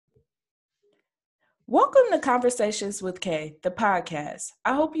Welcome to Conversations with Kay, the podcast.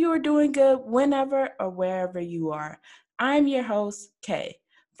 I hope you are doing good whenever or wherever you are. I'm your host, Kay.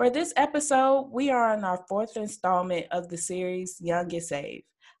 For this episode, we are on our fourth installment of the series, Young and Saved.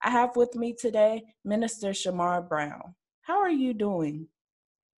 I have with me today Minister Shamar Brown. How are you doing?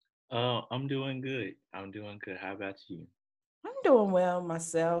 I'm doing good. I'm doing good. How about you? I'm doing well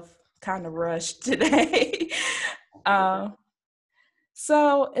myself, kind of rushed today. Good. uh,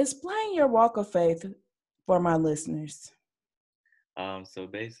 so, explain your walk of faith for my listeners. So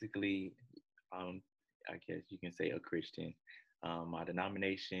basically, um, I guess you can say a Christian. My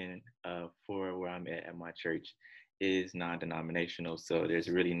denomination for where I'm at my church is non-denominational. So there's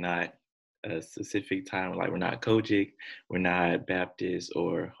really not a specific time. Like we're not Kojic, we're not Baptist,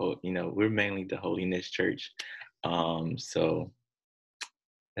 or we're mainly the Holiness Church. So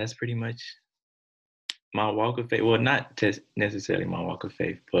that's pretty much my walk of faith. Well, not necessarily my walk of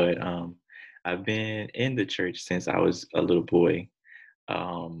faith, but I've been in the church since I was a little boy.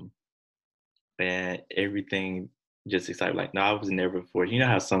 Um, and everything just excited. Like, no, I was never forced. You know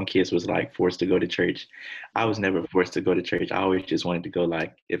how some kids was like forced to go to church. I was never forced to go to church. I always just wanted to go.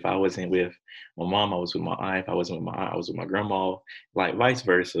 Like, if I wasn't with my mom, I was with my aunt. If I wasn't with my aunt, I was with my grandma. Like, vice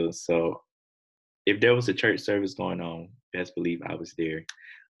versa. So, if there was a church service going on, best believe I was there.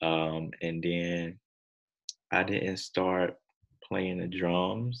 And then I didn't start playing the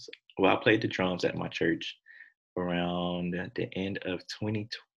drums. Well, I played the drums at my church around the end of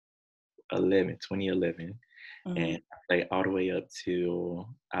 2011, and Mhm. I played all the way up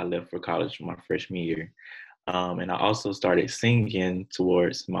till I left for college for my freshman year. And I also started singing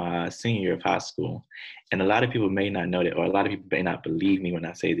towards my senior year of high school. And a lot of people may not know that, or a lot of people may not believe me when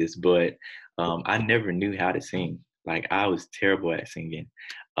I say this, but I never knew how to sing. Like I was terrible at singing.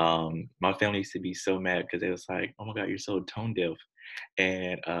 My family used to be so mad because they was like, "Oh my God, you're so tone deaf,"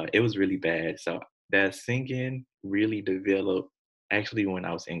 and it was really bad. So that singing really developed actually when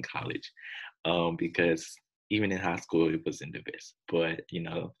I was in college, because even in high school it wasn't the best. But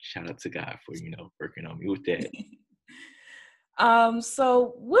shout out to God for working on me with that.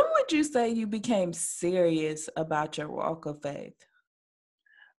 So when would you say you became serious about your walk of faith?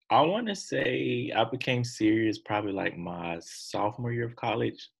 I want to say I became serious probably like my sophomore year of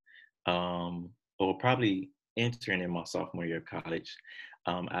college, or probably entering in my sophomore year of college.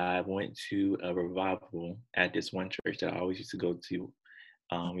 I went to a revival at this one church that I always used to go to.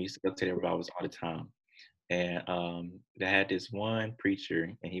 We used to go to their revivals all the time. And they had this one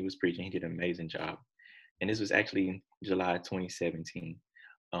preacher, and he was preaching. He did an amazing job. And this was actually in July 2017.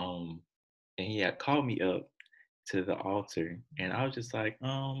 Um, and he had called me up to the altar, and I was just like,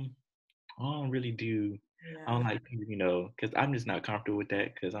 I don't really do. I don't Yeah. like people, because I'm just not comfortable with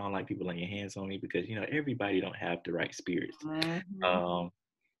that. Because I don't like people laying hands on me. Because everybody don't have the right spirits. Mhm. Um,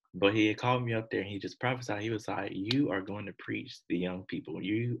 but he had called me up there, and he just prophesied. He was like, "You are going to preach the young people.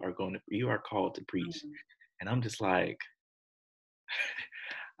 You are called to preach." And I'm just like,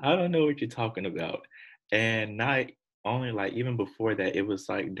 I don't know what you're talking about. And not only like even before that, it was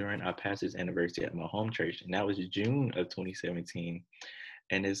like during our pastor's anniversary at my home church, and that was June of 2017.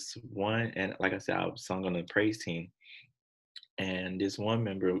 And this one, and like I said, I was sung on the praise team. And this one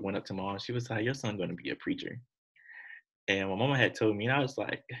member went up to my mom. She was like, "Your son going to be a preacher." And my mama had told me, and I was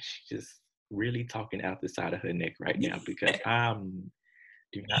like, she's just really talking out the side of her neck right now because I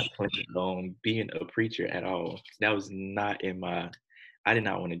do not plan on being a preacher at all. That was not in my. I did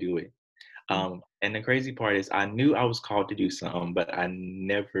not want to do it. And the crazy part is, I knew I was called to do something, but I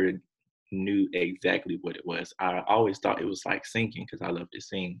never knew exactly what it was. I always thought it was like singing because I love to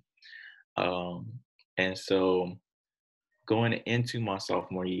sing. Um, and so going into my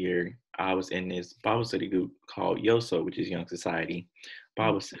sophomore year, I was in this Bible study group called YOSO, which is Young Society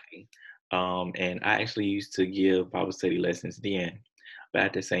Bible Study. And I actually used to give Bible study lessons then. But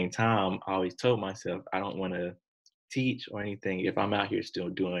at the same time, I always told myself I don't want to teach or anything if I'm out here still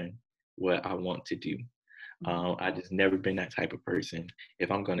doing what I want to do. I just never been that type of person. If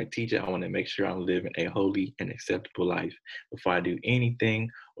I'm going to teach it, I want to make sure I'm living a holy and acceptable life before I do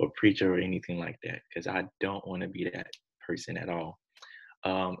anything or preach or anything like that, because I don't want to be that person at all.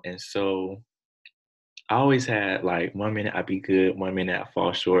 And so I always had like 1 minute I'd be good, 1 minute I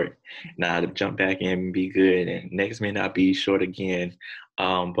fall short. Now I'd jump back in and be good, and next minute I'd be short again.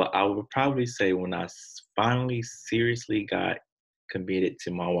 But I would probably say when I finally seriously got committed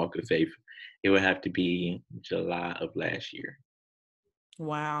to my walk of faith, it would have to be July of last year.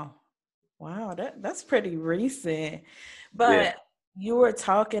 Wow. Wow, that's pretty recent. Yeah. But you were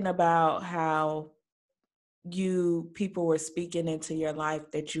talking about how people were speaking into your life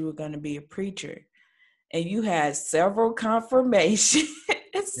that you were going to be a preacher, and you had several confirmations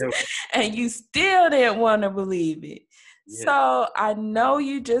It's, Yep. and you still didn't want to believe it. Yes. So I know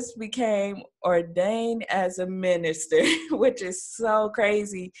you just became ordained as a minister, which is so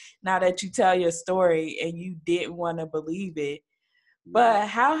crazy now that you tell your story and you didn't want to believe it. Yeah. But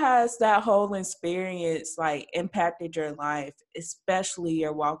how has that whole experience like impacted your life, especially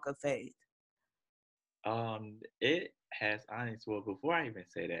your walk of faith? It has honest. Well, before I even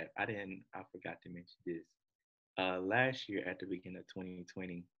say that, I forgot to mention this. Last year at the beginning of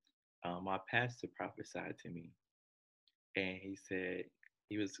 2020, my pastor prophesied to me, and he said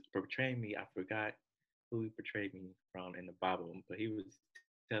he was portraying me. I forgot who he portrayed me from in the Bible, but he was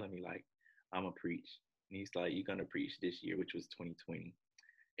telling me like, I'm gonna preach, and he's like, you're gonna preach this year, which was 2020,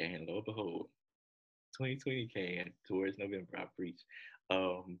 and lo and behold, 2020 came towards November. I preached,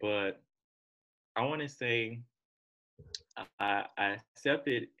 but I want to say I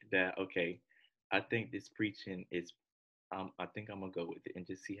accepted that. Okay, I think this preaching is. I think I'm gonna go with it and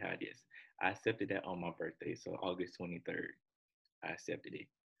just see how it is. I accepted that on my birthday, so August 23rd. I accepted it,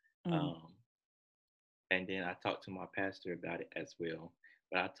 Mm. um, and then I talked to my pastor about it as well.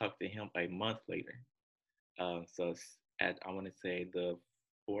 But I talked to him a month later. So at I want to say the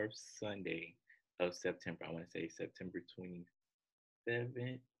fourth Sunday of September. I want to say September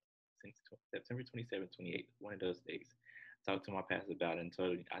 27th, September 27th, 28th, one of those days. Talked to my pastor about it and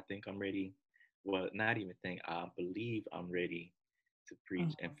told him I think I'm ready. Well, not even think, I believe I'm ready to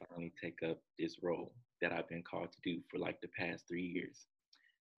preach and Mhm. finally take up this role that I've been called to do for like the past 3 years.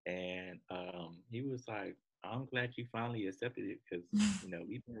 And he was like, I'm glad you finally accepted it because,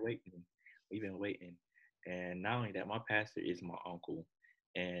 we've been waiting. And not only that, my pastor is my uncle,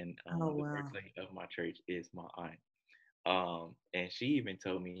 and Oh the wow. first lady of my church is my aunt. And she even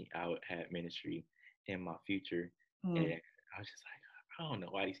told me I would have ministry in my future. And Mm. I was just like, I don't know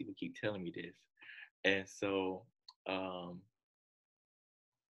why these people keep telling me this. And so um,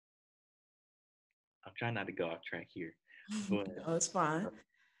 I'm trying not to go off track here, but No, it's fine.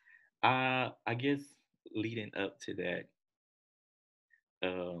 I guess leading up to that,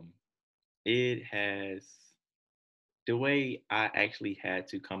 um, it has the way I actually had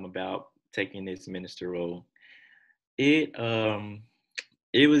to come about taking this minister role. It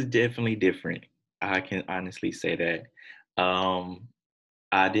it was definitely different. I can honestly say that.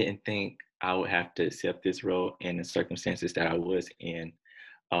 I didn't think I would have to accept this role in the circumstances that I was in.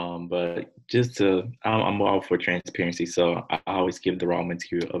 But just I'm all for transparency, so I always give the raw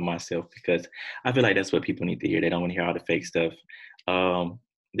material of myself because I feel like that's what people need to hear. They don't want to hear all the fake stuff. Um,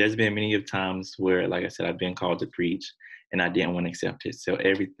 there's been many of times where, like I said, I've been called to preach and I didn't want to accept it. So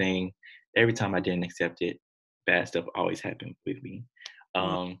every time I didn't accept it, bad stuff always happened with me. Mm.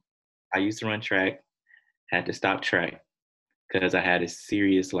 Um, I used to run track, had to stop track because I had a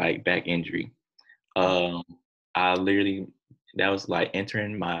serious like back injury. Oh. Um, I literally that was like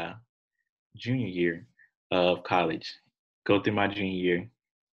entering my junior year of college. Go through my junior year,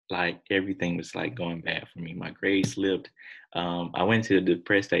 like everything was like going bad for me. My grades slipped. I went to a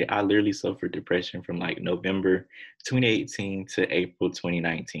depressed state. I literally suffered depression from like November 2018 to April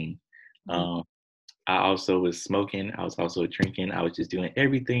 2019. Mm. Um, I also was smoking. I was also drinking. I was just doing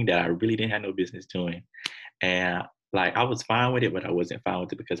everything that I really didn't have no business doing. And like I was fine with it, but I wasn't fine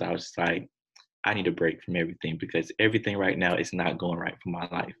with it because I was just like, I need a break from everything because everything right now is not going right for my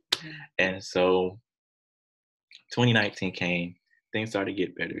life. Mm. And so 2019 came, things started to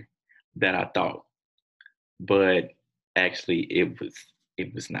get better that I thought, but actually it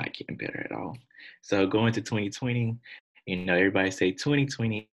was not getting better at all. So going to 2020, everybody say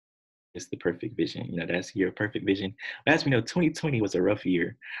 2020 is the perfect vision. That's your perfect vision. But as we know, 2020 was a rough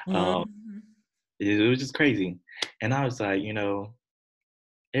year. Um, Mhm. it was just crazy. And I was like,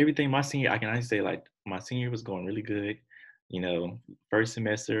 everything my senior, I can honestly say like my senior was going really good. You know, first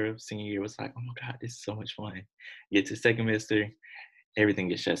semester of senior year was like, oh my God, this is so much fun. Get to second semester, everything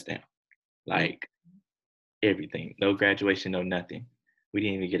gets shut down. Mm. Like everything. No graduation, no nothing. We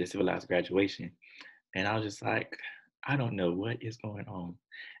didn't even get a civilized graduation. And I was just like, I don't know what is going on.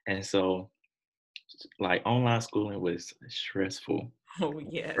 And so like online schooling was stressful. Oh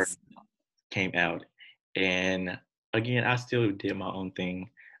yes. Came out. And again, I still did my own thing.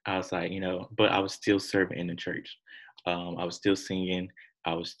 I was like, but I was still serving in the church. I was still singing.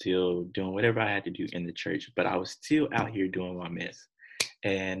 I was still doing whatever I had to do in the church, but I was still out here doing my mess.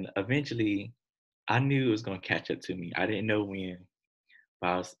 And eventually, I knew it was going to catch up to me. I didn't know when.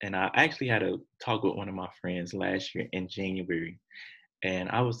 And I actually had a talk with one of my friends last year in January. And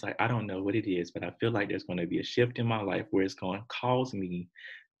I was like, I don't know what it is, but I feel like there's going to be a shift in my life where it's going to cause me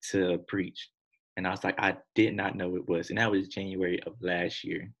to preach. And I was like, I did not know it was. And that was January of last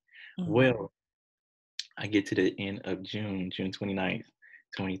year. Mhm. Well, I get to the end of June 29th.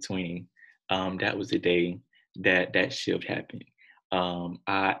 2020, that was the day that that shift happened.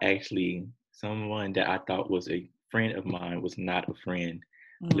 I actually, someone that I thought was a friend of mine was not a friend,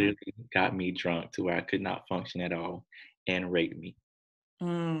 Mm, literally got me drunk to where I could not function at all and raped me.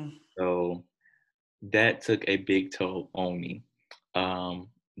 mm, So that took a big toll on me.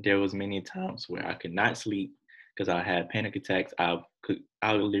 There was many times where I could not sleep because I had panic attacks. I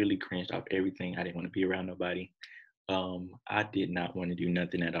literally cringed off everything. I didn't want to be around nobody. I did not want to do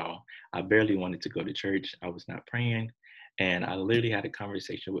nothing at all. I barely wanted to go to church. I was not praying. And I literally had a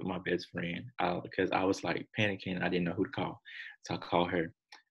conversation with my best friend because I was like panicking. I didn't know who to call. So I called her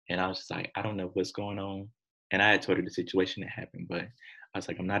and I was just like, I don't know what's going on. And I had told her the situation that happened, but I was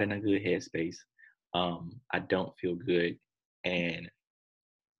like, I'm not in a good headspace. I don't feel good and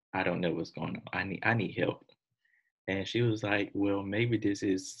I don't know what's going on. I need help. And she was like, well, maybe this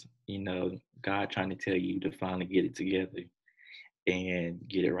is, God trying to tell you to finally get it together and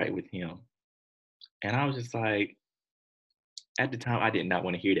get it right with him. And I was just like, at the time, I did not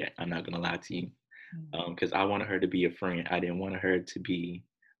want to hear that. I'm not going to lie to you. mm. Because I wanted her to be a friend. I didn't want her to be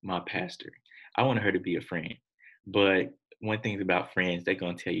my pastor. I wanted her to be a friend. But one thing about friends, they're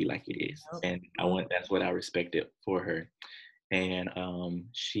going to tell you like it is. Yep. And Mm, that's what I respected for her. And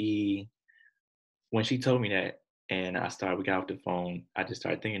when she told me that, and we got off the phone, I just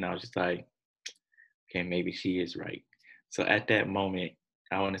started thinking, I was just like, okay, maybe she is right. So at that moment,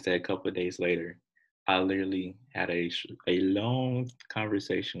 I want to say a couple of days later, I literally had a long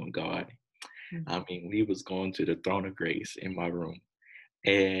conversation with God. mm. I mean, we was going to the throne of grace in my room.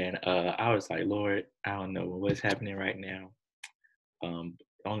 And I was like, Lord, I don't know what's happening right now.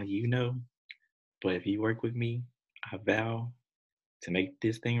 Only you know. But if you work with me, I vow to make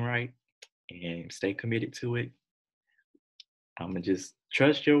this thing right and stay committed to it. I'm going to just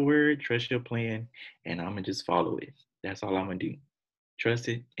trust your word, trust your plan, and I'm going to just follow it. That's all I'm going to do. Trust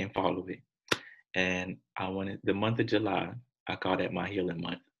it and follow it. And I wanted the month of July, I call that my healing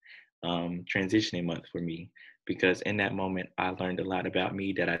month, transitioning month for me, because in that moment, I learned a lot about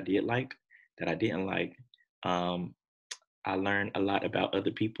me that I did like, that I didn't like. Um, I learned a lot about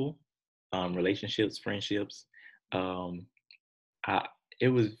other people, relationships, friendships. Um, I, it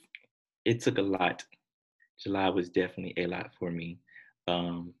was, it took a lot. July was definitely a lot for me.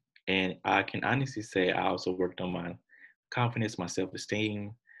 Um, and I can honestly say I also worked on my confidence, my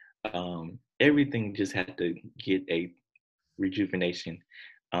self-esteem. Everything just had to get a rejuvenation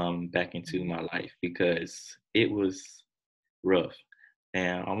back into my life because it was rough.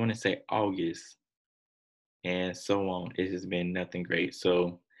 And I want to say August and so on, it has been nothing great.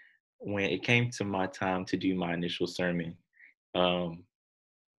 So when it came to my time to do my initial sermon, um,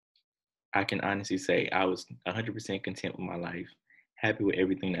 I can honestly say I was 100% content with my life, happy with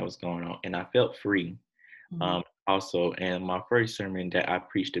everything that was going on, and I felt free. Mhm. Also, and my first sermon that I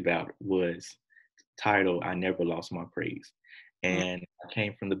preached about was titled "I Never Lost My Praise," Mm, and I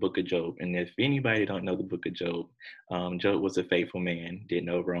came from the Book of Job. And if anybody don't know the Book of Job, Job was a faithful man, did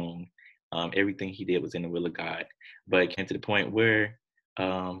no wrong. Everything he did was in the will of God, but it came to the point where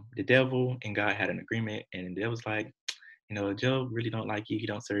the devil and God had an agreement, and the devil's like, Job really don't like you. He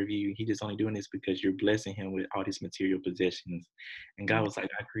don't serve you. He just only doing this because you're blessing him with all these material possessions. And God mm. was like,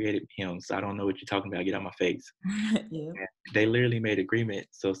 I created him, so I don't know what you're talking about. Get out my face. Yep. And they literally made agreement.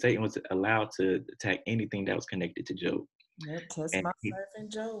 So Satan was allowed to attack anything that was connected to Job. Yep. Test And my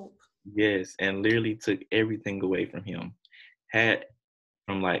servant Job. yes, and literally took everything away from him. Had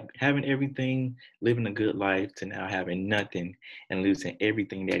from like having everything, living a good life to now having nothing and losing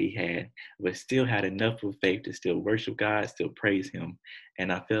everything that he had, but still had enough of faith to still worship God, still praise him.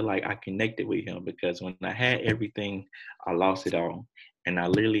 And I feel like I connected with him because when I had everything, I lost it all. And I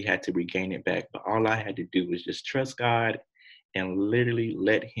literally had to regain it back. But all I had to do was just trust God and literally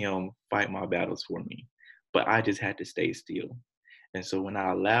let him fight my battles for me. But I just had to stay still. And so when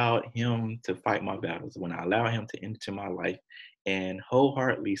I allowed him to fight my battles, when I allowed him to enter my life and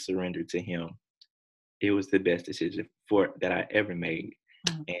wholeheartedly surrender to him, it was the best decision for that I ever made.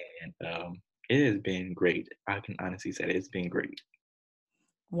 Mm. And it has been great. I can honestly say that it's been great.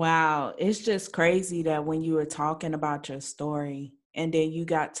 Wow. It's just crazy that when you were talking about your story and then you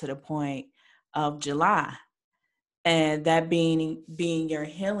got to the point of July and that being your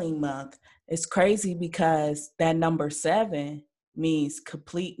healing month, it's crazy because that number 7 means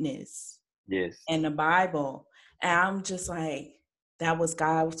completeness Yes. in the Bible. And I'm just like, that was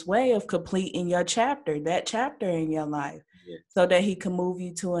God's way of completing your chapter, that chapter in your life, Yes. so that he can move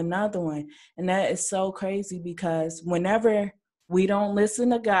you to another one. And that is so crazy because whenever we don't listen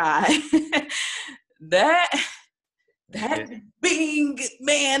to God, that that Yes. being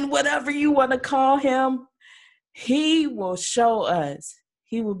man, whatever you want to call him, he will show us.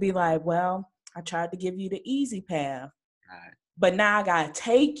 he would be like, well, I tried to give you the easy path, Right. but now I got to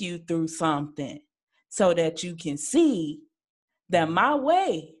take you through something so that you can see that my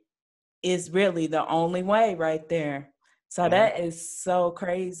way is really the only way right there. So And one, that is so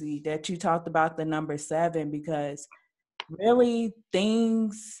crazy that you talked about the number 7, because really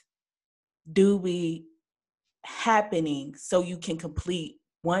things do be happening so you can complete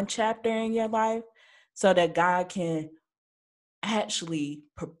one chapter in your life so that God can actually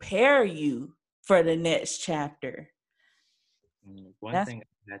prepare you for the next chapter. one That's thing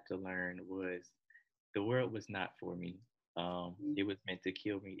I had to learn was the world was not for me. It was meant to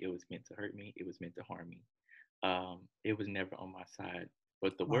kill me. It was meant to hurt me. It was meant to harm me. It was never on my side.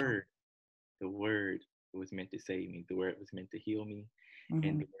 But wow. the word was meant to save me. The word was meant to heal me, and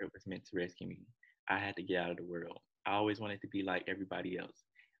Mm-hmm. the word was meant to rescue me. I had to get out of the world. I always wanted to be like everybody else.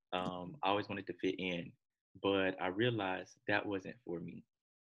 I always wanted to fit in, but I realized that wasn't for me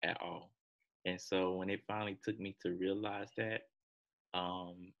at all. And so when it finally took me to realize that,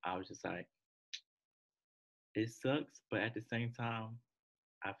 I was just like, it sucks, but at the same time,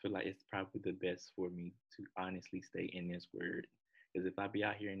 I feel like it's probably the best for me to honestly stay in this word. Because if I be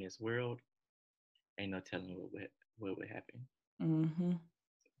out here in this world, ain't no telling what would happen. Mm-hmm.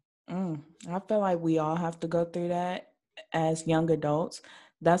 I feel like we all have to go through that as young adults.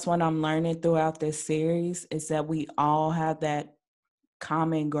 That's what I'm learning throughout this series, is that we all have that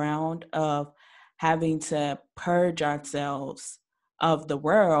common ground of having to purge ourselves of the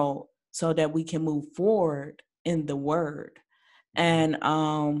world so that we can move forward in the word. Mhm. And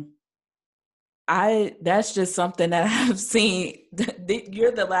I that's just something that I've seen.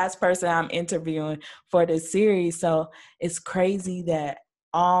 You're the last person I'm interviewing for this series, so it's crazy that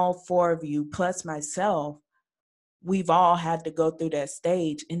all 4 of you plus myself, we've all had to go through that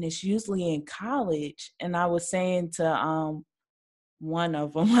stage, and it's usually in college. And I was saying to one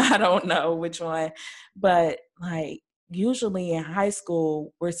of them, I don't know which one, but like usually in high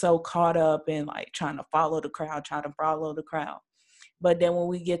school, we're so caught up in like trying to follow the crowd, trying to follow the crowd. But then when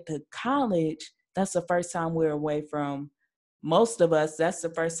we get to college, that's the first time we're away from, most of us, that's the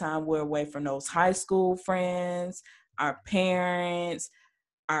first time we're away from those high school friends, our parents,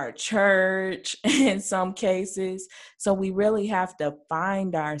 our church in some cases. So we really have to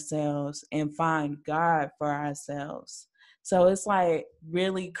find ourselves and find God for ourselves. So it's like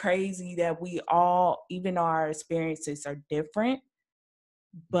really crazy that we all, even though our experiences are different,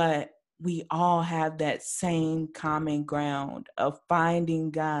 but we all have that same common ground of finding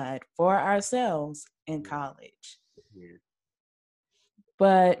God for ourselves in Yeah, college. yeah.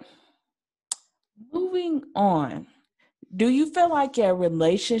 But moving on, do you feel like your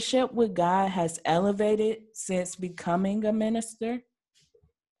relationship with God has elevated since becoming a minister?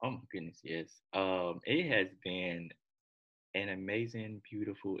 Oh my goodness, yes. It has been an amazing,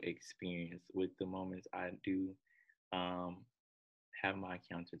 beautiful experience with the moments I do um have my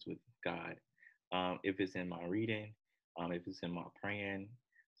encounters with God. If it's in my reading, if it's in my praying,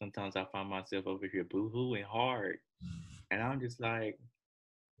 sometimes I find myself over here boo-hooing hard. And I'm just like,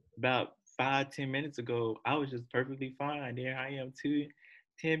 about 5, 10 minutes ago, I was just perfectly fine. There I am,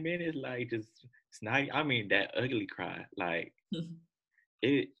 10 minutes, like just snide. I mean, that ugly cry, like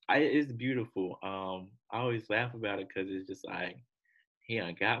it's beautiful. I always laugh about it because it's just like he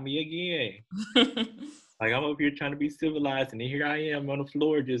done got me again. Like I'm over here trying to be civilized, and then here I am on the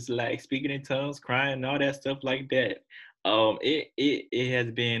floor, just like speaking in tongues, crying, and all that stuff like that. It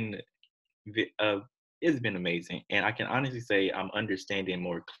has been vi- uh, it's been amazing, and I can honestly say I'm understanding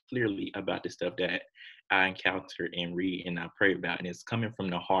more clearly about the stuff that I encounter and read and I pray about, and it's coming from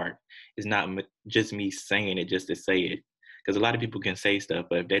the heart. It's not just me saying it just to say it, because a lot of people can say stuff,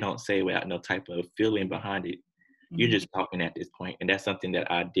 but if they don't say it without no type of feeling behind it, you're Mhm. just talking at this point, and that's something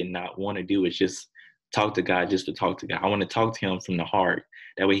that I did not want to do. Is just talk to God just to talk to God. I want to talk to Him from the heart.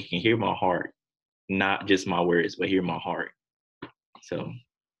 That way, He can hear my heart, not just my words, but hear my heart. So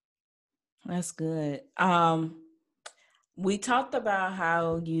That's good. We talked about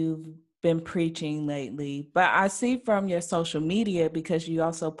how you've been preaching lately, but I see from your social media, because you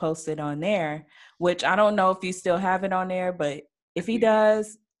also posted on there, which I don't know if you still have it on there, but I if he do.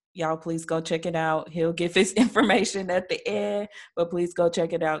 does, y'all please go check it out. He'll give his information at the end, but please go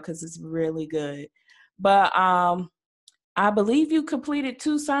check it out because it's really good. But I believe you completed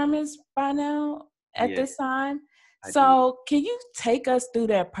 2 sermons by now at Yes, this time. I did. So, can you take us through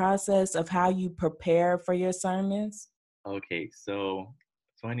that process of how you prepare for your sermons? Okay, so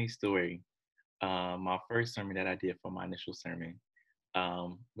funny story. My first sermon that I did for my initial sermon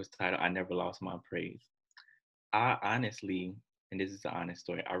was titled "I Never Lost My Praise." I honestly, and this is an honest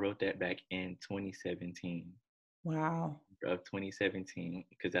story, I wrote that back in 2017. Wow. of 2017,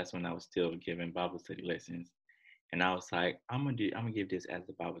 because that's when I was still giving Bible study lessons. And I was like, I'm gonna give this as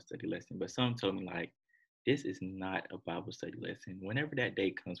a Bible study lesson. But some told me like, this is not a Bible study lesson. Whenever that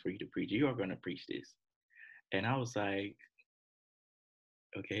day comes for you to preach, you are gonna preach this. And I was like,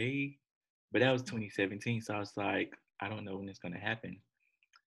 okay. But that was 2017. So I was like, I don't know when it's gonna happen.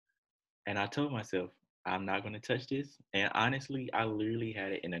 And I told myself, I'm not gonna touch this. And honestly, I literally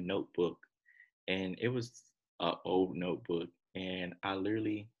had it in a notebook, and it was an old notebook. And I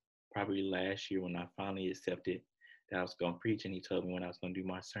literally, probably last year when I finally accepted that I was gonna preach, and he told me when I was gonna do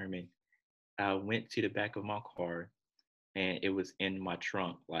my sermon, I went to the back of my car, and it was in my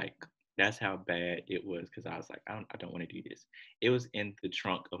trunk. Like, that's how bad it was, because I was like, I don't want to do this. It was in the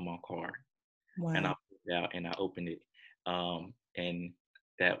trunk of my car, and I Wow. pulled it out and I opened it, and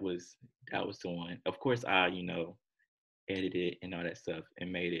that was that was the one. Of course, I edited and all that stuff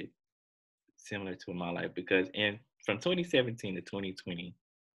and made it similar to my life, because in from 2017 to 2020,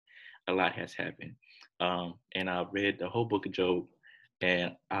 a lot has happened. And I read the whole book of Job,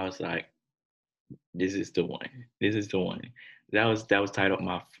 and I was like, this is the one. This is the one. That was titled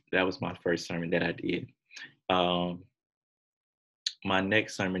my that was my first sermon that I did. Um, my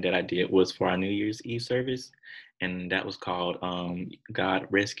next sermon that I did was for our New Year's Eve service, and that was called God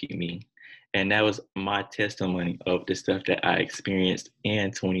Rescued Me. And that was my testimony of the stuff that I experienced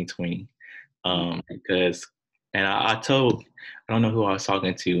in 2020. Because, and I don't know who I was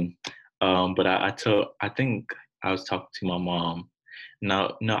talking to, but I think I was talking to my mom.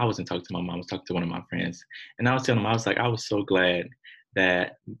 No, no, I wasn't talking to my mom. I was talking to one of my friends. And I was telling him, I was like, I was so glad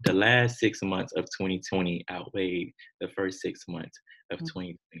that the last 6 months of 2020 outweighed the first 6 months of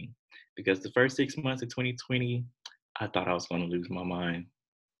 2020. Because the first 6 months of 2020, I thought I was going to lose my mind.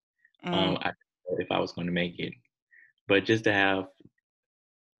 Mm. I didn't know if I was going to make it. But just to have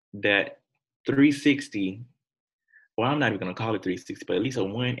that 360, well, I'm not even going to call it 360, but at least a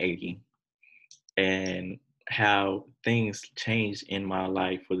 180, and how things changed in my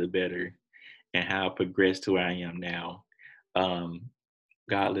life for the better, and how I progressed to where I am now. Um,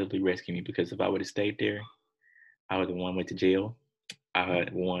 God literally rescued me, because if I would have stayed there, I would have one went to jail. I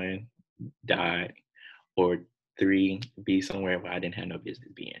had one died, or three be somewhere where I didn't have no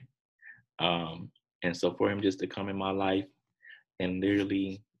business being. Um, and so for him just to come in my life and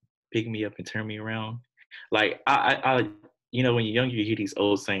literally pick me up and turn me around, like when you're younger, you hear these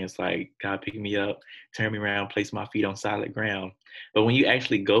old sayings like God pick me up, turn me around, place my feet on solid ground. But when you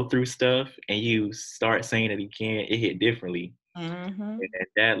actually go through stuff and you start saying it again, it hit differently. Mm-hmm. And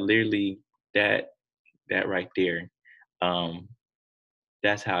that literally, that that right there, um,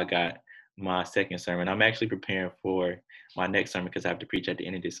 that's how I got my second sermon. I'm actually preparing for my next sermon, because I have to preach at the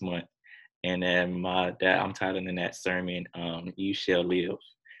end of this month. And then I'm titling that sermon, "You Shall Live,"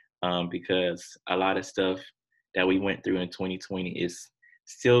 because a lot of stuff that we went through in 2020 is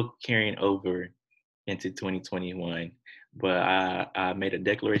still carrying over into 2021. But I made a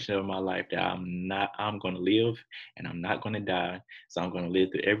declaration of my life that I'm going to live, and I'm not going to die. So I'm going to live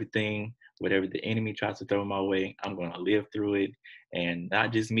through everything, whatever the enemy tries to throw my way. I'm going to live through it, and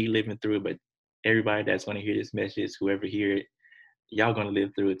not just me living through it, but everybody that's going to hear this message, whoever hear it, y'all going to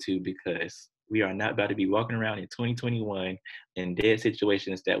live through it too, because we are not about to be walking around in 2021 in dead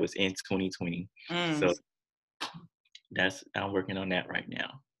situations that was in 2020. Mm. So I'm working on that right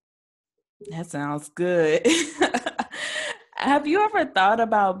now. That sounds good. Have you ever thought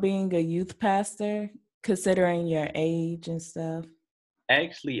about being a youth pastor, considering your age and stuff?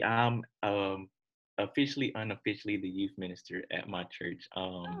 Actually, I'm officially, unofficially the youth minister at my church.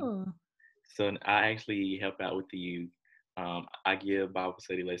 Oh. So I actually help out with the youth. I give Bible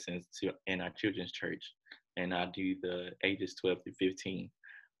study lessons to in our children's church, and I do the ages 12 through 15.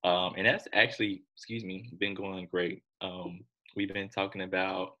 And that's actually, excuse me, been going great. We've been talking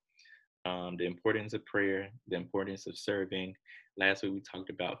about the importance of prayer, the importance of serving. Last week we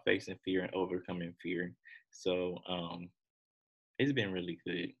talked about facing fear and overcoming fear. So it's been really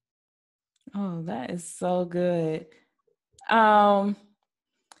good. Oh, that is so good. Um,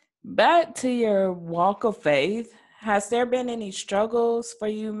 Back to your walk of faith. Has there been any struggles for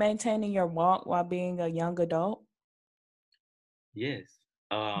you maintaining your walk while being a young adult? Yes.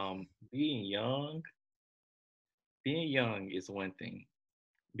 Being young, is one thing.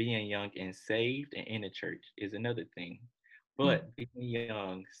 Being young and saved and in the church is another thing. Mm. But being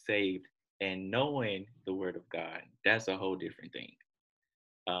young, saved, and knowing the word of God, that's a whole different thing.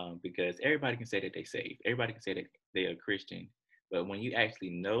 Because everybody can say that they saved. Everybody can say that they are Christian. But when you actually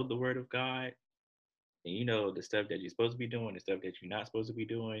know the word of God, and you know the stuff that you're supposed to be doing, the stuff that you're not supposed to be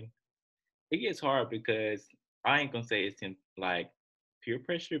doing, it gets hard, because I ain't gonna say it's like peer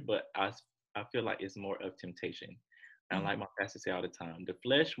pressure, but I feel like it's more of temptation. And like my pastor say all the time, the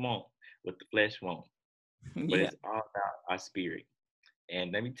flesh won't what the flesh won't, but Yeah. it's all about our spirit.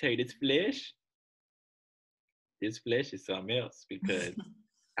 And let me tell you, this flesh is something else because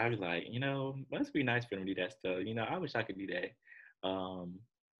I was like, must be nice for them to do that stuff. I wish I could do that.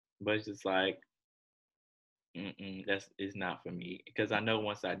 But it's just like, that's it's not for me because I know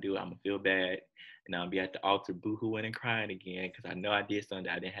once I do, I'm gonna feel bad and I'll be at the altar boohooing and crying again because I know I did something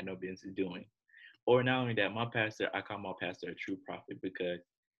that I didn't have no business doing. Or not only that, I call my pastor a true prophet because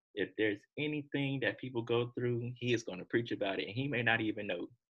if there's anything that people go through, he is gonna preach about it and he may not even know.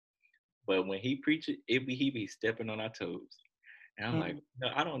 But when he preaches, he be stepping on our toes. And I'm like, Mm.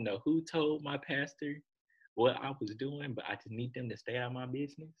 no, I don't know who told my pastor what I was doing, but I just need them to stay out of my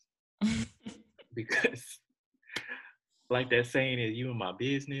business because, like that saying is, you in my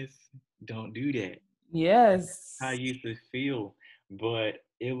business, don't do that. I Yes. used to feel, but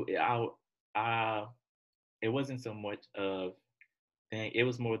I, it wasn't so much of thing. It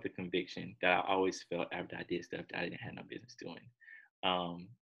was more the conviction that I always felt after I did stuff that I didn't have no business doing. Um,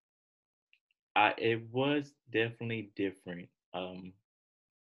 it was definitely different.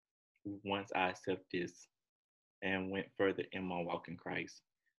 Once I accepted this and went further in my walk in Christ.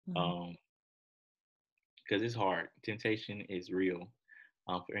 Mhm. Um, because it's hard. Temptation is real.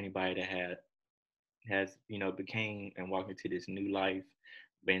 For anybody that has became and walked into this new life,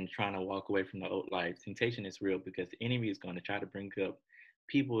 been trying to walk away from the old life. Temptation is real because the enemy is going to try to bring up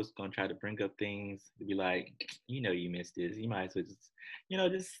people is going to try to bring up things to be like, you missed this. You might as well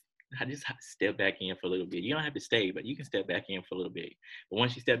just step back in for a little bit. You don't have to stay, but you can step back in for a little bit. But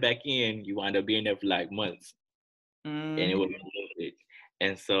once you step back in, you wind up being there for like months, and it was Mhm. a little bit.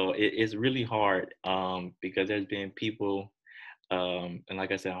 And so it's really hard because there's been people, and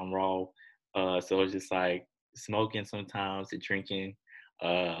like I said, I'm raw, so it's just like smoking sometimes, the drinking,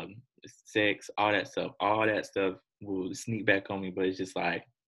 um, sex, all that stuff will sneak back on me. But it's just like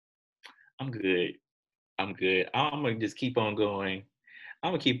I'm good. I'm good. I'm gonna just keep on going.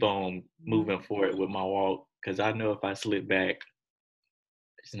 I'm gonna keep on moving forward with my walk because I know if I slip back,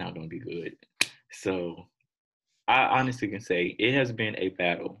 it's not gonna be good. So I honestly can say it has been a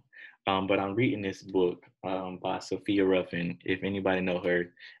battle. But I'm reading this book by Sophia Ruffin. If anybody know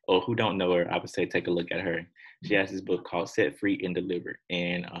her or who don't know her, I would say take a look at her. She has this book called Set Free and Delivered,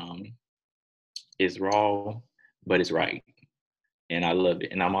 and it's raw, but it's right, and I love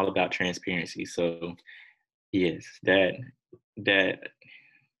it. And I'm all about transparency. So yes, that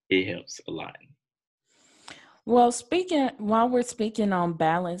it helps a lot. Well, while we're speaking on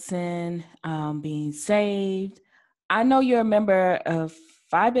balancing, being saved, I know you're a member of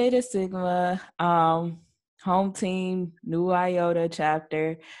Phi Beta Sigma, home team, New Iota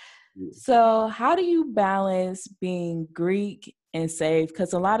chapter. So, how do you balance being Greek and saved?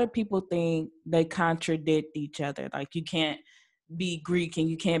 Because a lot of people think they contradict each other. Like, you can't be Greek and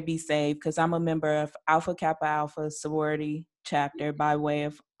you can't be saved. Because I'm a member of Alpha Kappa Alpha sorority chapter by way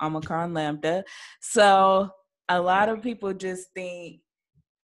of Omicron Lambda. So, a lot of people just think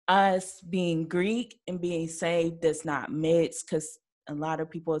us being Greek and being saved does not mix because a lot of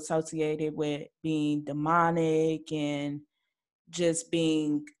people associate it with being demonic and just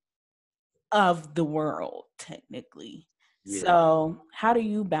being of the world, technically. Yes, So, how do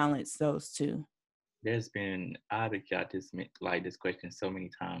you balance those two? I've got this question so many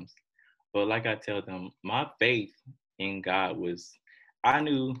times, but like I tell them, my faith in God was, I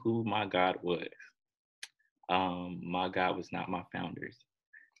knew who my God was. My God was not my founders.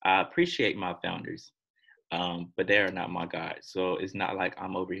 I appreciate my founders, but they are not my God. So it's not like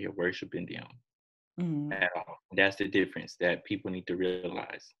I'm over here worshiping them Mm-hmm. at all. That's the difference that people need to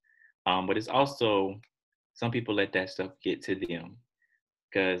realize. But it's also some people let that stuff get to them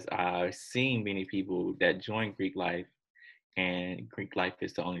because I've seen many people that join Greek life, and Greek life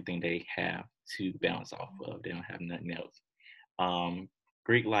is the only thing they have to bounce off of. They don't have nothing else. Um,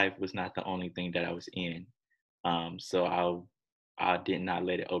 Greek life was not the only thing that I was in, so I did not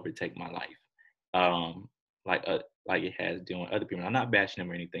let it overtake my life, um, like it has doing other people. I'm not bashing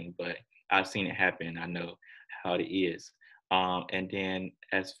them or anything, but I've seen it happen. I know how it is. And then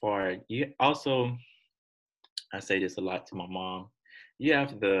as far you also, I say this a lot to my mom. You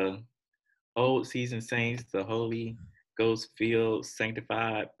have the old seasoned saints, the Holy Ghost filled,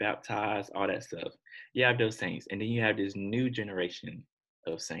 sanctified, baptized, all that stuff. You have those saints, and then you have this new generation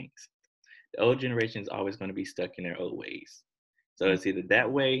of saints. The old generation is always going to be stuck in their old ways. So it's either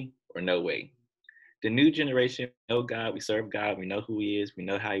that way or no way. The new generation, we know God, we serve God, we know who He is, we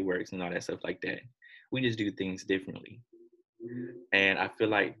know how He works, and all that stuff like that. We just do things differently. And I feel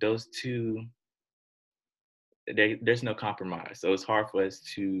like those two, there's no compromise. So it's hard for us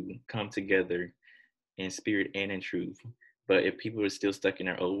to come together in spirit and in truth. But if people are still stuck in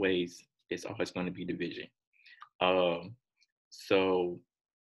their old ways, it's always going to be division. Um, so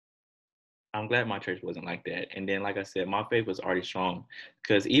I'm glad my church wasn't like that. And then, like I said, my faith was already strong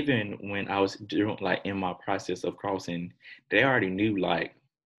because even when I was doing like in my process of crossing, they already knew like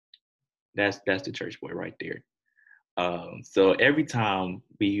that's the church boy right there. So every time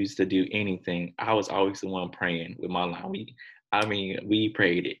we used to do anything, I was always the one praying with my line. We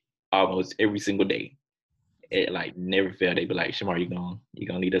prayed it almost every single day. It like never failed. They'd be like, "Shamar, you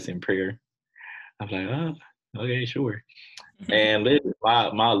gonna lead us in prayer?" I'm like, "Oh, okay, sure." And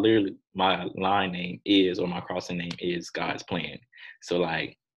literally, my line name is, or my crossing name is God's plan. So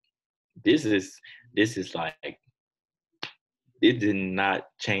like this is this is like it did not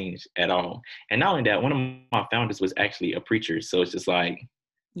change at all. And not only that, one of my founders was actually a preacher. So it's just like,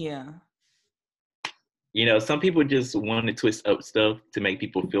 Yeah. some people just want to twist up stuff to make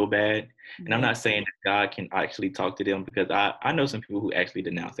people feel bad. And I'm Yeah. not saying that God can actually talk to them because I know some people who actually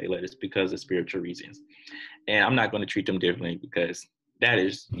denounce their letters because of spiritual reasons. And I'm not going to treat them differently because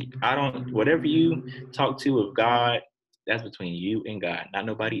whatever you talk to of God, that's between you and God, not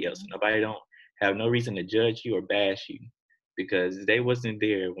nobody else. Nobody don't have no reason to judge you or bash you because they wasn't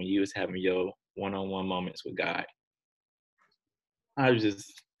there when you was having your one-on-one moments with God. I was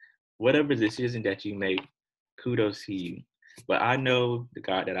just, whatever decision that you make, kudos to you. But I know the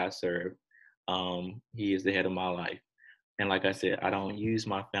God that I serve. He is the head of my life. And like I said, I don't use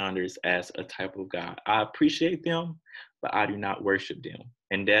my founders as a type of God. I appreciate them, but I do not worship them.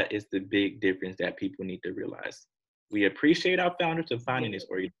 And that is the big difference that people need to realize. We appreciate our founders for finding this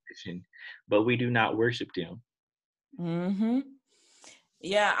organization, but we do not worship them. Mm-hmm.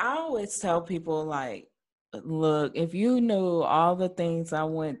 Yeah, I always tell people like, look, if you knew all the things I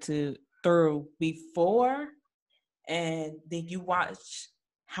went through before, and then you watch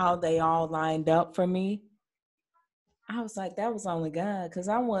how they all lined up for me, I was like, that was only God, because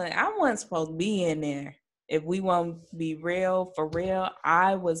I wasn't supposed to be in there. If we want to be real, for real,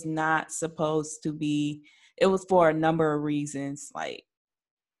 I was not supposed to be. It was for a number of reasons, like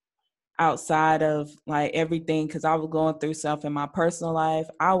outside of like everything, because I was going through stuff in my personal life.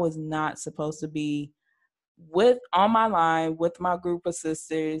 I was not supposed to be on my line with my group of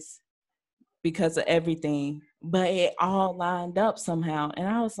sisters because of everything, but it all lined up somehow. And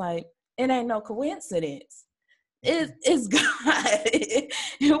I was like, it ain't no coincidence. It's God.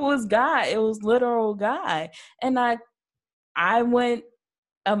 It was God. It was literal God. And I wouldn't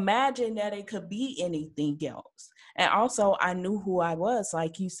imagine that it could be anything else. And also I knew who I was,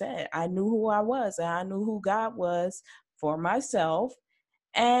 like you said. I knew who I was, and I knew who God was for myself.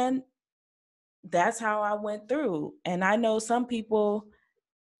 And that's how I went through. And I know some people,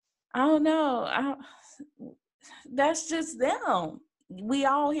 I don't know. That's just them. We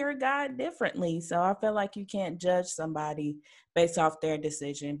all hear God differently. So I feel like you can't judge somebody based off their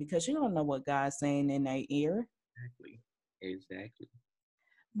decision because you don't know what God's saying in their ear. Exactly.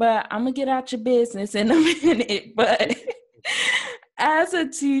 But I'm going to get out your business in a minute. But as a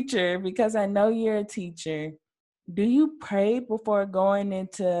teacher, because I know you're a teacher, do you pray before going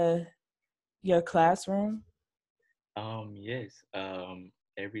into your classroom? Yes.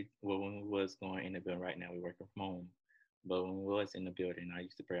 When we was going in the building right now, we're working from home. But when we was in the building, I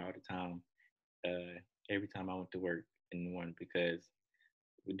used to pray all the time. Every time I went to work in the morning because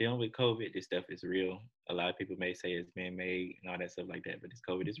we're dealing with COVID. This stuff is real. A lot of people may say it's man made and all that stuff like that, but this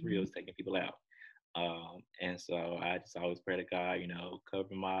COVID is real. It's taking people out. And so I just always pray to God,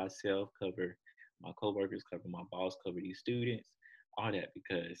 cover myself, cover my coworkers, cover my boss, cover these students, all that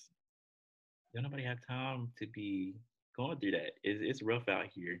because don't nobody have time to be going through that. It's rough out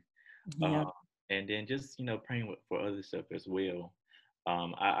here. Yeah. Um, and then just praying for other stuff as well.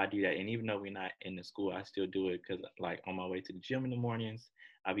 I do that, and even though we're not in the school, I still do it because like on my way to the gym in the mornings,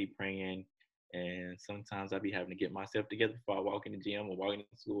 I be praying, and sometimes I be having to get myself together before I walk in the gym or walk into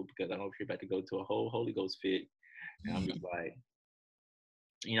school because I know if you're about to go to a whole Holy Ghost fit, and I'm just like,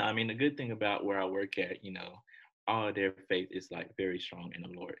 I mean, the good thing about where I work at, all their faith is like very strong in the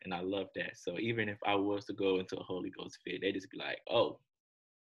Lord, and I love that. So even if I was to go into a Holy Ghost fit, they just be like, "Oh,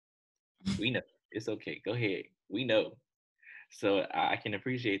 we know, it's okay, go ahead, we know." So I can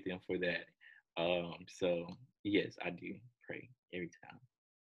appreciate them for that. So yes, I do pray every time.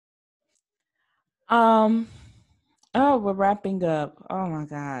 Um, oh, we're wrapping up. Oh my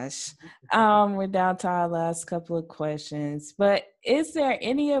gosh. We're down to our last couple of questions. But is there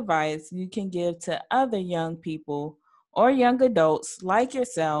any advice you can give to other young people or young adults like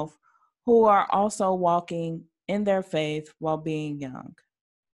yourself who are also walking in their faith while being young?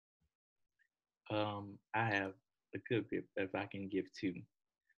 I have a good bit if I can give two.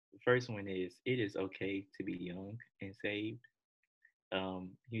 The first one is it is okay to be young and saved.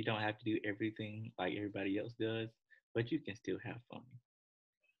 You don't have to do everything like everybody else does, but you can still have fun.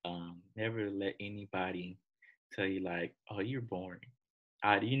 Never let anybody tell you like, "Oh, you're boring."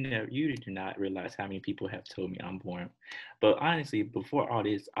 You do not realize how many people have told me I'm boring. But honestly, before all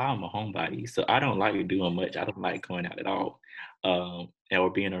this, I'm a homebody, so I don't like doing much. I don't like going out at all, or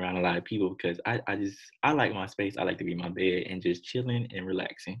being around a lot of people because I like my space. I like to be in my bed and just chilling and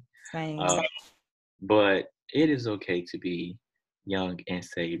relaxing. Same. Uh, but it is okay to be young and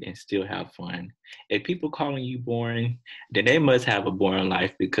saved and still have fun. If people calling you boring, then they must have a boring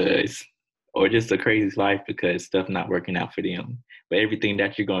life because, or just a crazy life because stuff not working out for them. But everything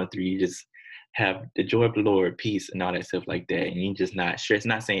that you're going through, you just have the joy of the Lord, peace, and all that stuff like that. And you just not stressed.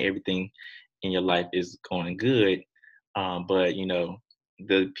 Not saying everything in your life is going good, but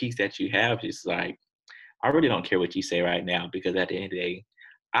the peace that you have is like, I really don't care what you say right now because at the end of the day,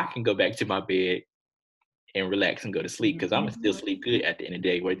 I can go back to my bed and relax and go to sleep because I'm gonna still Mhm. sleep good at the end of the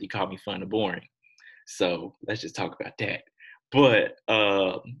day, whether you call me fun or boring. So let's just talk about that. But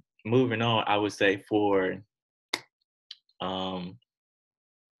moving on, I would say for um,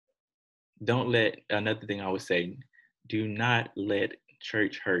 don't let another thing I would say, do not let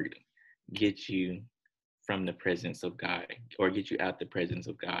church hurt get you from the presence of God or get you out the presence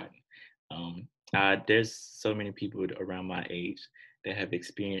of God. Um, there's so many people around my age that have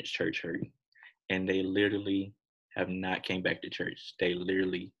experienced church hurt and they literally have not came back to church. They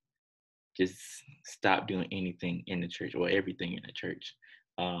literally just stopped doing anything in the church or everything in the church.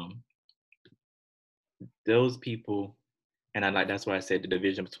 Um, those people, and I like that's why I said the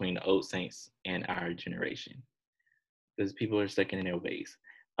division between the old saints and our generation, because people are stuck in their ways.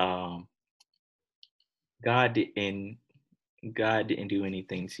 Um, God didn't God didn't do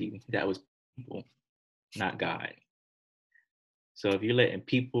anything to you. That was people, not God. So if you're letting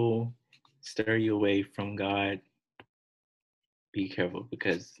people stir you away from God, be careful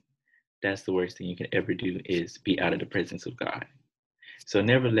because that's the worst thing you can ever do is be out of the presence of God. So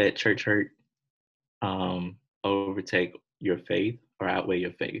never let church hurt overtake your faith or outweigh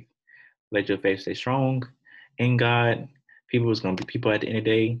your faith. Let your faith stay strong in God. People is gonna be people at the end of the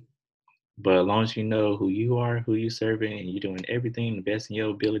day, but as long as you know who you are, who you serving, and you're doing everything the best in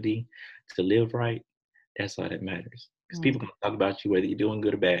your ability to live right, that's all that matters. Because Mm. people can talk about you whether you're doing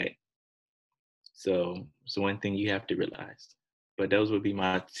good or bad. So it's one thing you have to realize. But those would be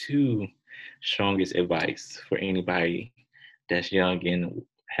my two strongest advice for anybody that's young and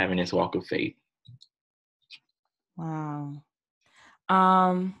having this walk of faith. Wow.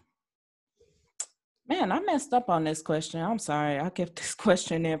 Um, Man, I messed up on this question. I'm sorry. I kept this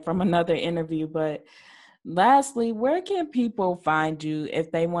question in from another interview. But lastly, where can people find you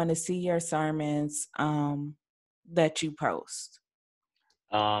if they want to see your sermons that you post?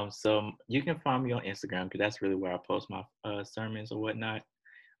 So you can find me on Instagram because that's really where I post my sermons or whatnot.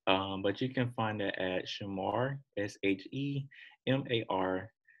 But you can find that at Shemar, SHEMAR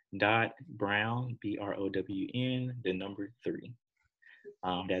 .Brown, BROWN, the number 3.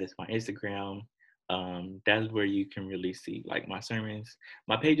 That is my Instagram. That's where you can really see like my sermons.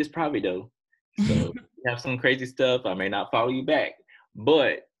 My page is private though, so you have some crazy stuff. I may not follow you back,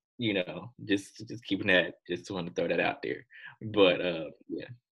 but just keeping that. Just want to throw that out there. But yeah.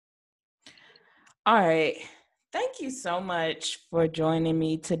 All right. Thank you so much for joining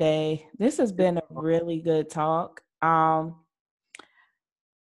me today. This has been a really good talk.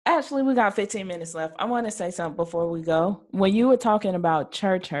 Actually, we got 15 minutes left. I want to say something before we go. When you were talking about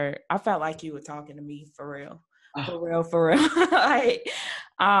church hurt, I felt like you were talking to me for real. For real, for real. Like,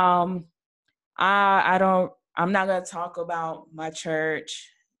 I'm not gonna talk about my church.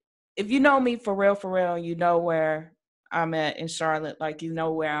 If you know me for real, you know where I'm at in Charlotte, like you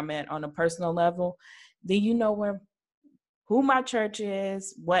know where I'm at on a personal level, then you know who my church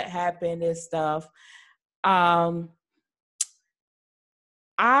is, what happened and stuff.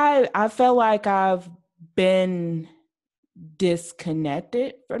 I felt like I've been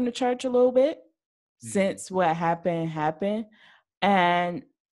disconnected from the church a little bit since what happened. And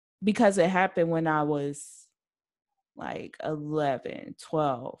because it happened when I was like 11,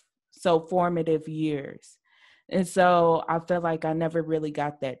 12, so formative years. And so I feel like I never really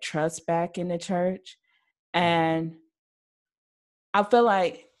got that trust back in the church. And I feel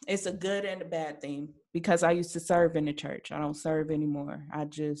like it's a good and a bad thing because I used to serve in the church. I don't serve anymore. I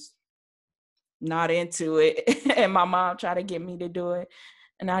just not into it. And my mom tried to get me to do it.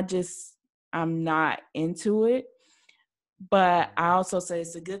 And I'm not into it. But I also say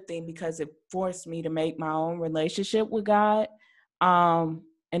it's a good thing because it forced me to make my own relationship with God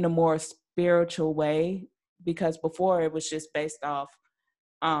in a more spiritual way. Because before it was just based off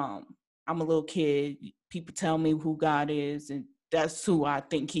I'm a little kid. People tell me who God is, and that's who I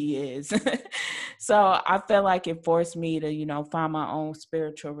think he is. So I felt like it forced me to, find my own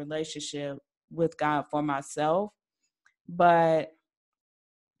spiritual relationship with God for myself. But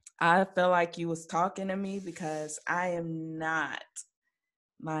I feel like you was talking to me because I am not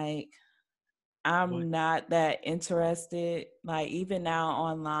like What I'm not that interested. Like even now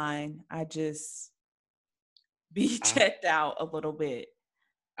online, I just be I checked out a little bit.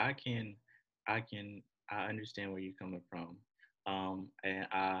 I can I can I understand where you're coming from. And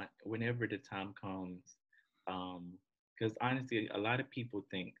I whenever the time comes, because honestly, a lot of people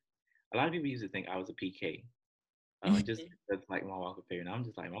used to think I was a PK. Just because like my walk of faith, and I'm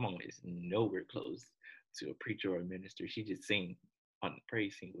just like my mama is nowhere close to a preacher or a minister. She just sing on the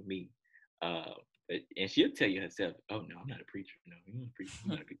praise scene with me. And she'll tell you herself, "Oh no, I'm not a preacher. No, you're not a preacher.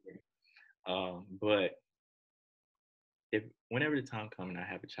 You're not a PK." But if whenever the time comes and I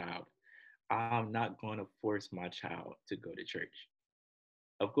have a child, I'm not going to force my child to go to church.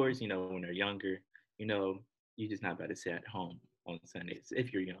 Of course, when they're younger, you know, you're just not about to sit at home on Sundays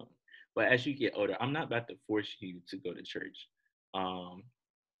if you're young. But as you get older, I'm not about to force you to go to church. Um,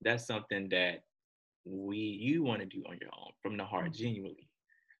 that's something that you want to do on your own from the heart, genuinely.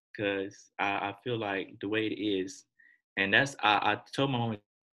 Because I feel like the way it is, and I tell my mom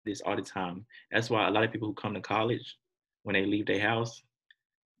this all the time. That's why a lot of people who come to college, when they leave their house,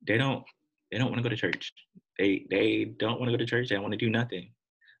 they don't they don't want to go to church. They don't want to go to church. They don't want to do nothing.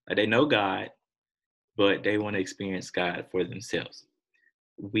 Like they know God, but they want to experience God for themselves.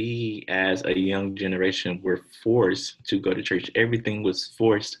 We, as a young generation, were forced to go to church. Everything was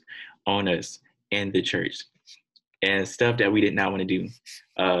forced on us in the church, and stuff that we did not want to do.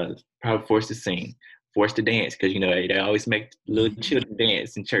 Probably forced to sing, forced to dance, because they always make little children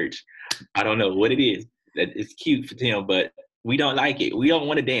dance in church. I don't know what it is that is cute for them, but we don't like it. We don't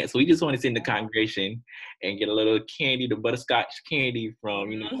want to dance. We just want to sit in the congregation and get a little candy, the butterscotch candy from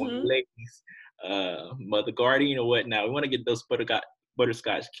one of the Hmm. ladies, Mother Guardian or whatnot. We want to get those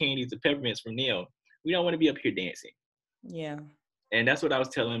butterscotch candies, the peppermints from them. We don't want to be up here dancing. Yeah. And that's what I was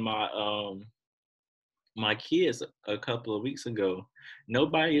telling my kids a couple of weeks ago.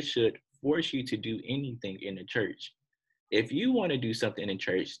 Nobody should force you to do anything in the church. If you want to do something in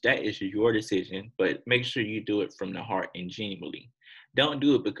church, that is your decision, but make sure you do it from the heart and genuinely. Don't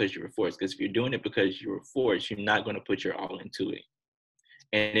do it because you were forced, because if you're doing it because you were forced, you're not going to put your all into it.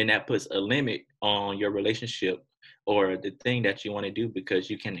 And then that puts a limit on your relationship or the thing that you want to do, because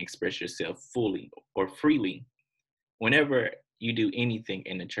you can express yourself fully or freely. Whenever you do anything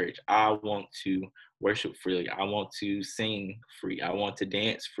in the church, I want to worship freely. I want to sing free. I want to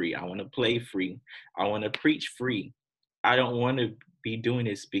dance free. I want to play free. I want to preach free. I don't want to be doing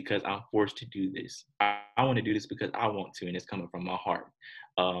this because I'm forced to do this. I want to do this because I want to, and it's coming from my heart.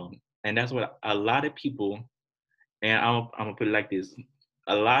 And that's what a lot of people, and I'm gonna put it like this: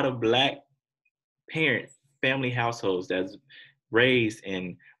 a lot of Black parents, family households that's raised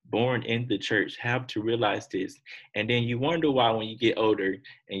and born in the church have to realize this. And then you wonder why when you get older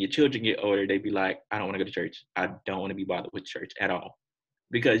and your children get older, they be like, I don't want to go to church. I don't want to be bothered with church at all.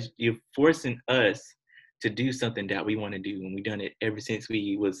 Because you're forcing us to do something that we want to do. And we've done it ever since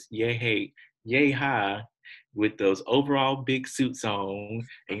we was yay high, with those overall big suits on,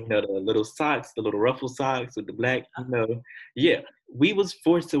 and the little socks, the little ruffle socks with the black, yeah, we was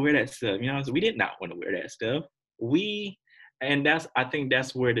forced to wear that stuff. So we did not want to wear that stuff. We and I think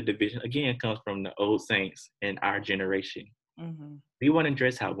that's where the division again comes from, the old saints and our generation. Hmm. We want to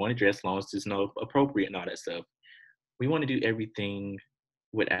dress how we want to dress, as long as it's no appropriate and all that stuff. We want to do everything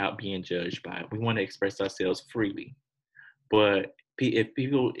without being judged by it. We want to express ourselves freely. But if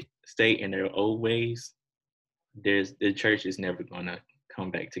people stay in their old ways, the church is never going to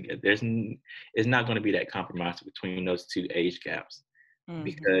come back together. It's not going to be that compromise between those two age gaps, Hmm.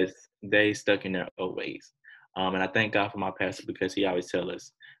 because they stuck in their old ways. And I thank God for my pastor, because he always tell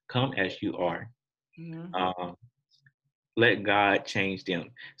us, come as you are. Hmm. Um, let God change them.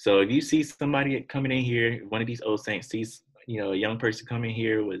 So if you see somebody coming in here, one of these old saints sees, a young person coming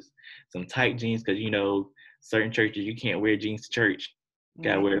here with some tight jeans, because certain churches you can't wear jeans to church.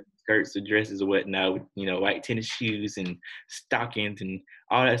 Gotta Hmm. wear skirts or dresses or whatnot, with white tennis shoes and stockings and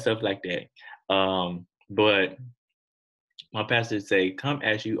all that stuff like that. But my pastor say, come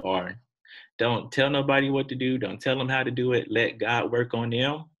as you are. Don't tell nobody what to do. Don't tell them how to do it. Let God work on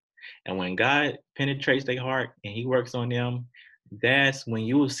them. And when God penetrates their heart and he works on them, that's when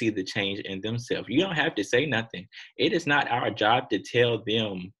you will see the change in themselves. You don't have to say nothing. It is not our job to tell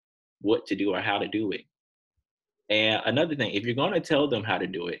them what to do or how to do it. And another thing, if you're going to tell them how to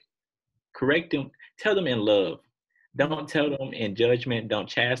do it, correct them, tell them in love. Don't tell them in judgment. Don't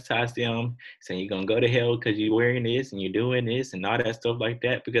chastise them, saying you're gonna go to hell because you're wearing this and you're doing this and all that stuff like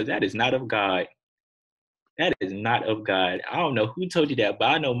that, because that is not of God. That is not of God. I don't know who told you that, but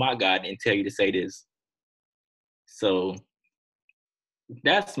I know my God didn't tell you to say this. So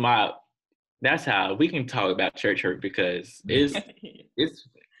that's my that's how we can talk about church hurt, because it's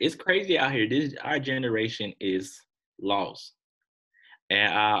it's crazy out here. This our generation is lost.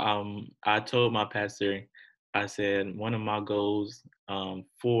 And I told my pastor, I said one of my goals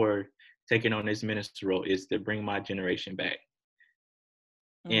for taking on this ministry role is to bring my generation back.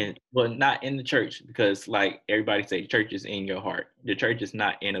 And but not in the church, because like everybody say, church is in your heart. The church is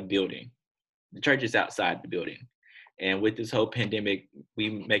not in a building. The church is outside the building. And with this whole pandemic, we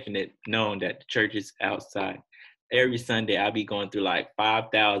making it known that the church is outside. Every Sunday, I'll be going through like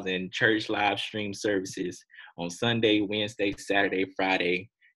 5,000 church live stream services on Sunday, Wednesday, Saturday, Friday.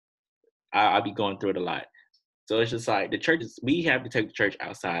 I'll be going through it a lot. So it's just like the churches, we have to take the church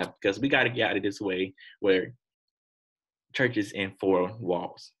outside, because we got to get out of this way where church is in four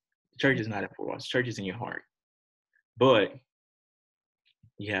walls. Church is not in four walls. Church is in your heart. But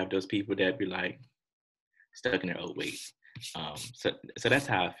you have those people that be like stuck in their old ways. So that's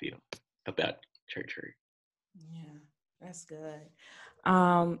how I feel about church hurt. Yeah, that's good.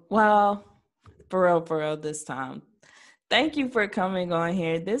 Well, for real this time. Thank you for coming on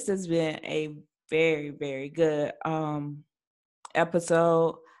here. This has been a very, very good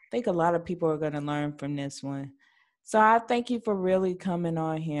episode. I think a lot of people are going to learn from this one. So I thank you for really coming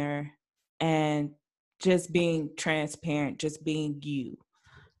on here and just being transparent, just being you.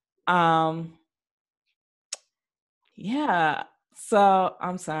 Yeah. So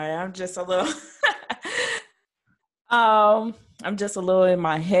I'm sorry. I'm just a little I'm just a little in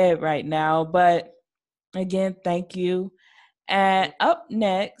my head right now, but again, thank you. And up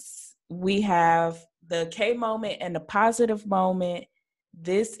next, we have the K moment and the positive moment.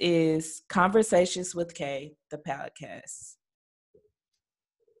 This is Conversations with K, the podcast.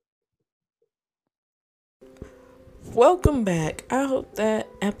 Welcome back. I hope that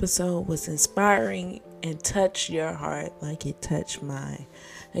episode was inspiring and touched your heart like it touched mine.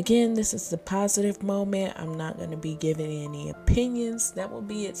 Again, this is the positive moment. I'm not going to be giving any opinions. That will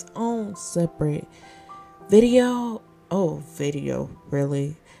be its own separate video,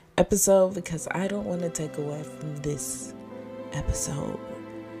 really, episode, because I don't want to take away from this episode.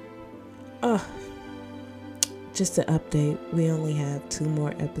 Just an update, we only have 2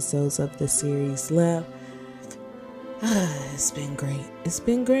 more episodes of the series left. It's been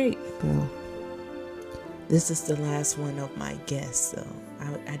great, bro. This is the last one of my guests, so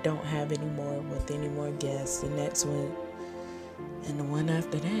I don't have any more guests. The next one and the one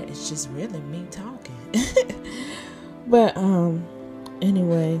after that is just really me talking. But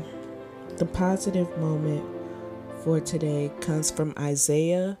anyway, the positive moment for today comes from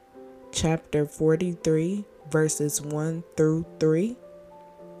Isaiah chapter 43 verses 1 through 3.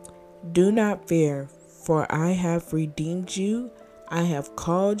 Do not fear, for I have redeemed you. I have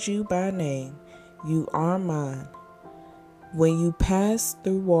called you by name. You are mine. When you pass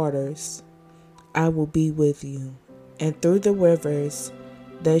through waters, I will be with you, and through the rivers,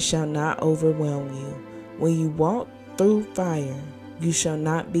 they shall not overwhelm you. When you walk through fire, you shall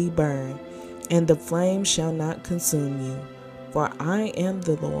not be burned, and the flame shall not consume you. For I am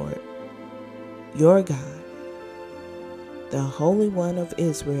the Lord, your God, the Holy One of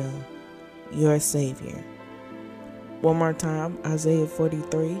Israel, your Savior. One more time, Isaiah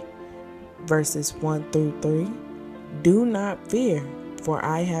 43, verses 1 through 3. Do not fear, for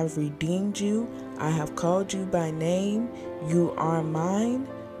I have redeemed you. I have called you by name. You are mine.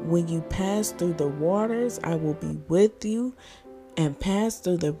 When you pass through the waters, I will be with you, and pass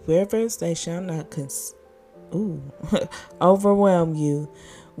through the rivers, they shall not overwhelm you.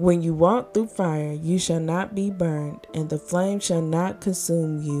 When you walk through fire, you shall not be burned, and the flame shall not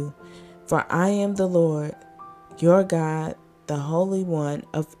consume you. For I am the Lord, your God, the Holy One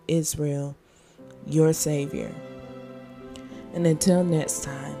of Israel, your Savior. And until next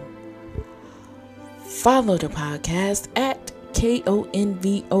time, follow the podcast at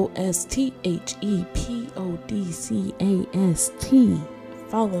KONVOSTHEPODCAST.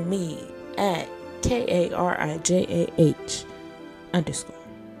 Follow me at KARIJAH_.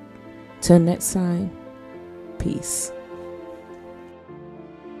 Till next time, peace.